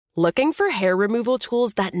Looking for hair removal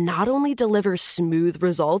tools that not only deliver smooth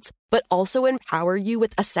results, but also empower you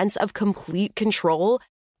with a sense of complete control?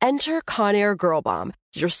 Enter Conair Girl Bomb,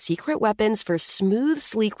 your secret weapons for smooth,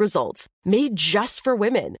 sleek results, made just for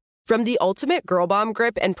women. From the ultimate Girl Bomb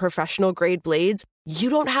grip and professional-grade blades, you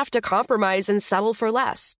don't have to compromise and settle for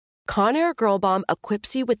less. Conair Girl Bomb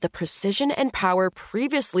equips you with the precision and power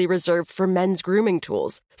previously reserved for men's grooming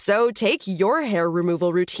tools. So take your hair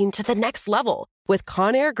removal routine to the next level with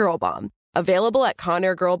Conair Girl Bomb. Available at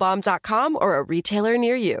ConairGirlBomb.com or a retailer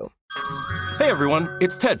near you. Hey everyone,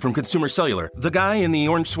 it's Ted from Consumer Cellular, the guy in the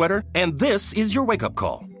orange sweater, and this is your wake-up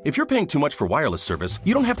call. If you're paying too much for wireless service,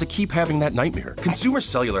 you don't have to keep having that nightmare. Consumer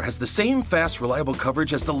Cellular has the same fast, reliable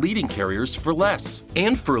coverage as the leading carriers for less.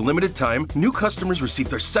 And for a limited time, new customers receive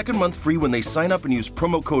their second month free when they sign up and use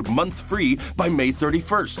promo code MONTHFREE by May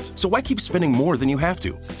 31st. So why keep spending more than you have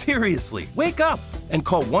to? Seriously, wake up and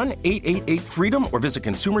call 1-888-FREEDOM or visit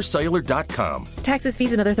consumercellular.com. Taxes,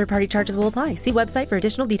 fees, and other third-party charges will apply. See website for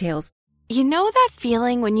additional details. You know that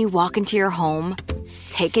feeling when you walk into your home,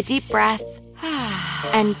 take a deep breath,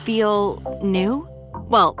 and feel new?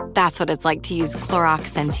 Well, that's what it's like to use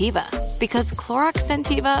Clorox Scentiva. Because Clorox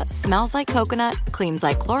Scentiva smells like coconut, cleans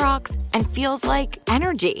like Clorox, and feels like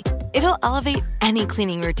energy. It'll elevate any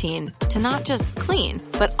cleaning routine to not just clean,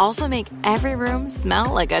 but also make every room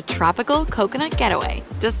smell like a tropical coconut getaway.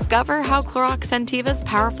 Discover how Clorox Scentiva's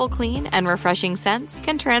powerful clean and refreshing scents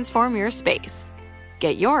can transform your space.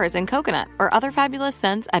 Get yours in coconut or other fabulous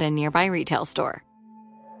scents at a nearby retail store.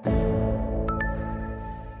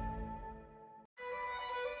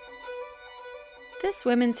 This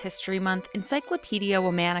Women's History Month Encyclopedia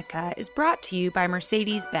Womannica is brought to you by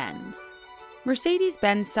Mercedes-Benz.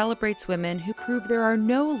 Mercedes-Benz celebrates women who prove there are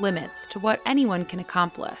no limits to what anyone can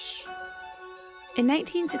accomplish. In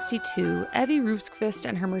 1962, Evie Roosquist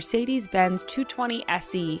and her Mercedes-Benz 220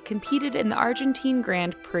 SE competed in the Argentine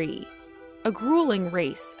Grand Prix, a grueling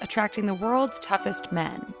race attracting the world's toughest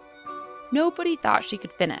men. Nobody thought she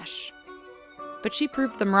could finish, but she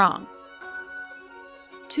proved them wrong.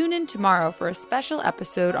 Tune in tomorrow for a special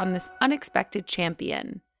episode on this unexpected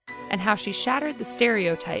champion and how she shattered the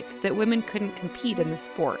stereotype that women couldn't compete in the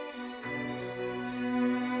sport.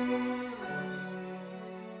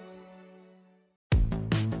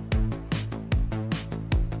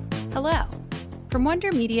 Hello. From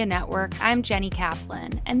Wonder Media Network, I'm Jenny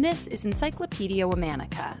Kaplan, and this is Encyclopedia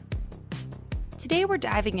Womannica. Today we're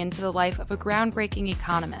diving into the life of a groundbreaking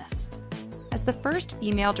economist. As the first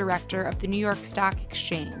female director of the New York Stock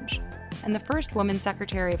Exchange and the first woman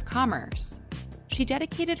Secretary of Commerce, she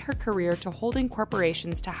dedicated her career to holding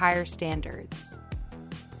corporations to higher standards.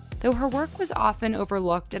 Though her work was often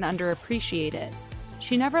overlooked and underappreciated,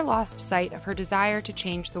 she never lost sight of her desire to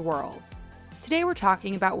change the world. Today we're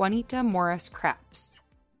talking about Juanita Morris Krebs.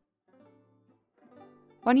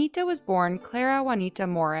 Juanita was born Clara Juanita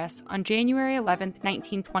Morris on January 11,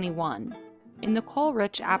 1921, in the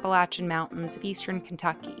coal-rich Appalachian Mountains of eastern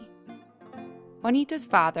Kentucky. Juanita's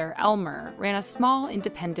father, Elmer, ran a small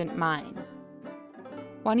independent mine.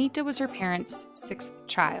 Juanita was her parents' sixth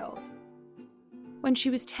child. When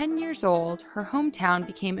she was 10 years old, her hometown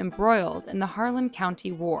became embroiled in the Harlan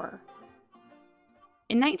County War.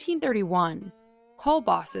 In 1931, coal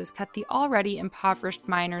bosses cut the already impoverished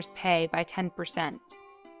miners' pay by 10%.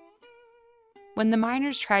 When the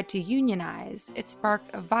miners tried to unionize, it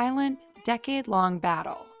sparked a violent, decade-long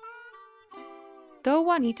battle. Though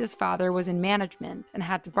Juanita's father was in management and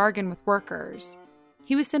had to bargain with workers,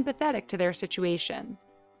 he was sympathetic to their situation.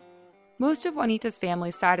 Most of Juanita's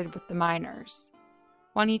family sided with the miners.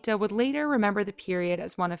 Juanita would later remember the period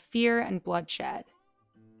as one of fear and bloodshed.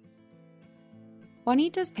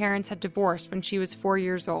 Juanita's parents had divorced when she was 4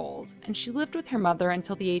 years old, and she lived with her mother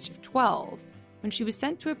until the age of 12, when she was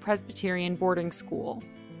sent to a Presbyterian boarding school.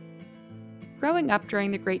 Growing up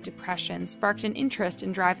during the Great Depression sparked an interest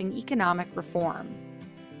in driving economic reform.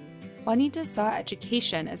 Juanita saw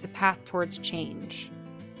education as a path towards change.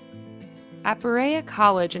 At Berea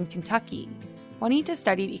College in Kentucky, Juanita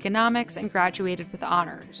studied economics and graduated with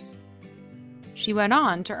honors. She went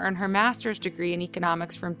on to earn her master's degree in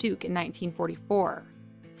economics from Duke in 1944,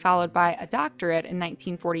 followed by a doctorate in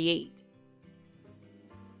 1948.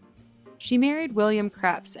 She married William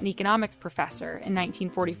Krebs, an economics professor, in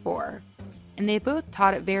 1944, and they both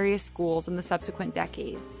taught at various schools in the subsequent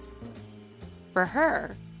decades. For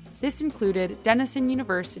her, this included Denison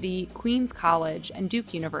University, Queens College, and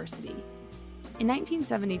Duke University. In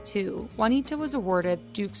 1972, Juanita was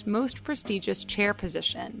awarded Duke's most prestigious chair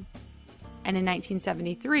position, and in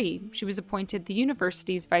 1973, she was appointed the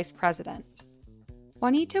university's vice president.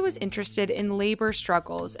 Juanita was interested in labor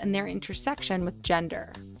struggles and their intersection with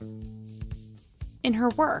gender. In her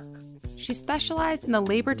work, she specialized in the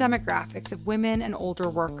labor demographics of women and older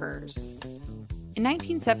workers. In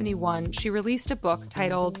 1971, she released a book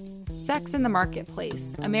titled Sex in the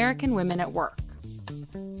Marketplace: American Women at Work.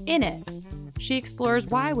 In it, she explores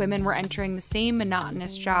why women were entering the same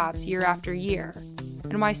monotonous jobs year after year,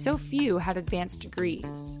 and why so few had advanced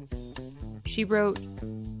degrees. She wrote,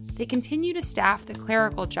 "They continue to staff the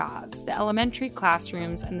clerical jobs, the elementary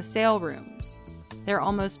classrooms, and the sale rooms. They're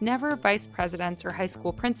almost never vice presidents or high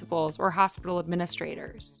school principals or hospital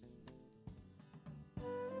administrators."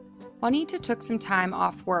 Juanita took some time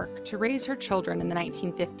off work to raise her children in the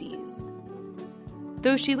 1950s.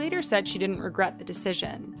 Though she later said she didn't regret the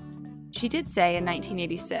decision, she did say in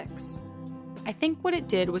 1986, "I think what it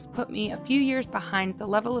did was put me a few years behind the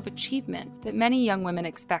level of achievement that many young women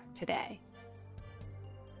expect today."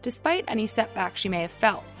 Despite any setbacks she may have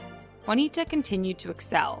felt, Juanita continued to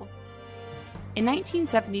excel. In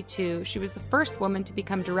 1972, she was the first woman to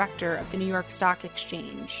become director of the New York Stock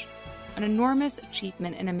Exchange, an enormous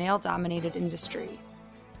achievement in a male-dominated industry.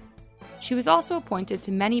 She was also appointed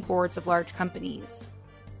to many boards of large companies.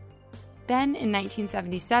 Then, in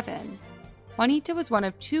 1977, Juanita was one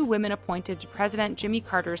of 2 women appointed to President Jimmy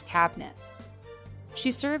Carter's cabinet.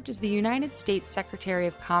 She served as the United States Secretary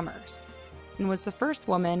of Commerce and was the first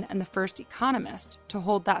woman and the first economist to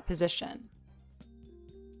hold that position.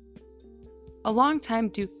 A longtime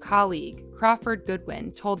Duke colleague, Crawford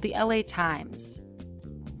Goodwin, told the LA Times,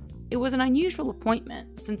 "It was an unusual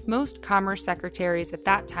appointment since most commerce secretaries at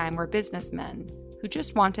that time were businessmen who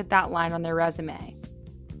just wanted that line on their resume.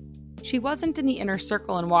 She wasn't in the inner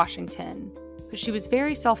circle in Washington, but she was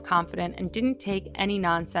very self-confident and didn't take any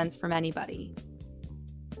nonsense from anybody."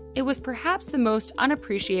 It was perhaps the most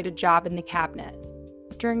unappreciated job in the cabinet.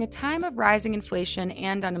 During a time of rising inflation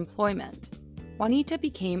and unemployment, Juanita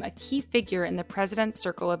became a key figure in the president's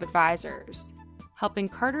circle of advisors, helping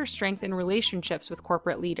Carter strengthen relationships with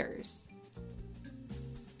corporate leaders.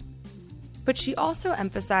 But she also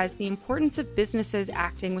emphasized the importance of businesses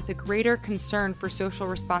acting with a greater concern for social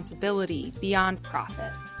responsibility beyond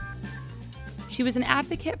profit. She was an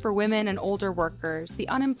advocate for women and older workers, the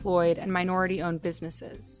unemployed, and minority-owned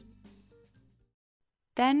businesses.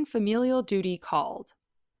 Then familial duty called.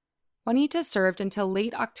 Juanita served until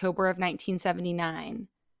late October of 1979,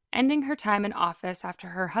 ending her time in office after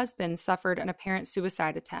her husband suffered an apparent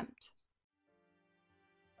suicide attempt.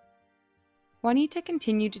 Juanita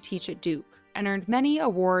continued to teach at Duke and earned many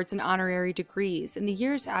awards and honorary degrees in the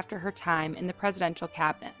years after her time in the presidential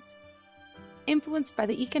cabinet. Influenced by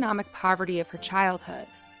the economic poverty of her childhood,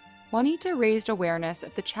 Juanita raised awareness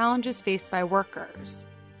of the challenges faced by workers,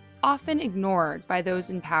 often ignored by those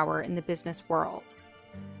in power in the business world.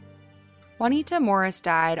 Juanita Morris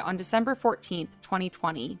died on December 14,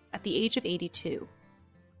 2020, at the age of 82.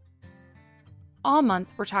 All month,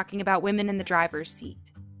 we're talking about women in the driver's seat.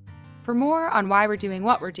 For more on why we're doing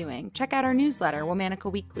what we're doing, check out our newsletter,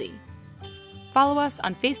 Womanica Weekly. Follow us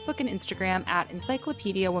on Facebook and Instagram at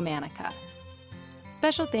Encyclopedia Womanica.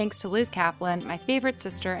 Special thanks to Liz Kaplan, my favorite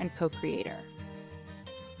sister and co-creator.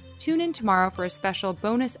 Tune in tomorrow for a special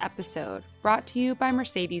bonus episode brought to you by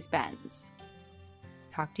Mercedes-Benz.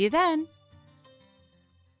 Talk to you then.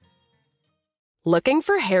 Looking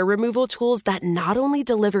for hair removal tools that not only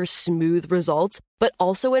deliver smooth results, but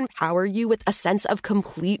also empower you with a sense of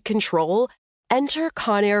complete control? Enter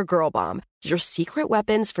Conair Girl Bomb, your secret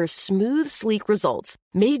weapons for smooth, sleek results,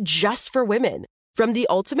 made just for women. From the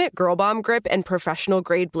ultimate Girl Bomb grip and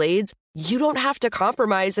professional-grade blades, you don't have to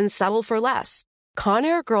compromise and settle for less.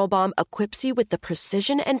 Conair Girl Bomb equips you with the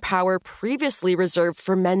precision and power previously reserved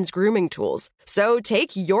for men's grooming tools. So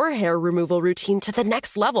take your hair removal routine to the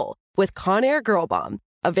next level with Conair Girl Bomb.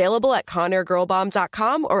 Available at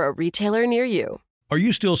ConairGirlBomb.com or a retailer near you. Are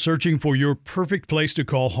you still searching for your perfect place to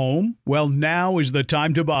call home? Well, now is the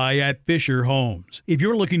time to buy at Fisher Homes. If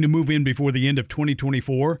you're looking to move in before the end of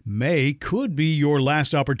 2024, May could be your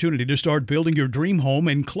last opportunity to start building your dream home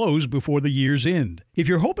and close before the year's end. If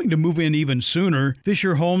you're hoping to move in even sooner,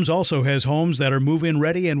 Fisher Homes also has homes that are move-in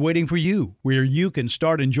ready and waiting for you, where you can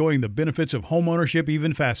start enjoying the benefits of homeownership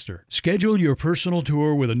even faster. Schedule your personal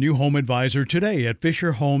tour with a new home advisor today at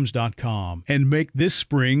FisherHomes.com and make this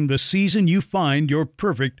spring the season you find your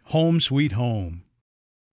perfect home sweet home.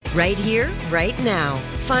 Right here, right now.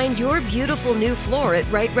 Find your beautiful new floor at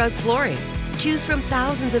Right Rug Flooring. Choose from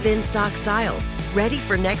thousands of in-stock styles, ready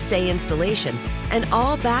for next day installation, and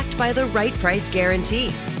all backed by the right price guarantee.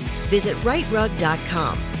 Visit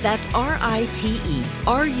rightrug.com. That's RITERUG.com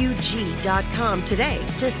today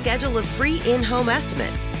to schedule a free in-home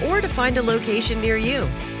estimate or to find a location near you.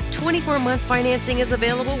 24-month financing is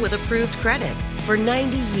available with approved credit. For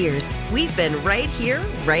 90 years, we've been right here,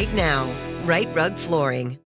 right now. Right Rug Flooring.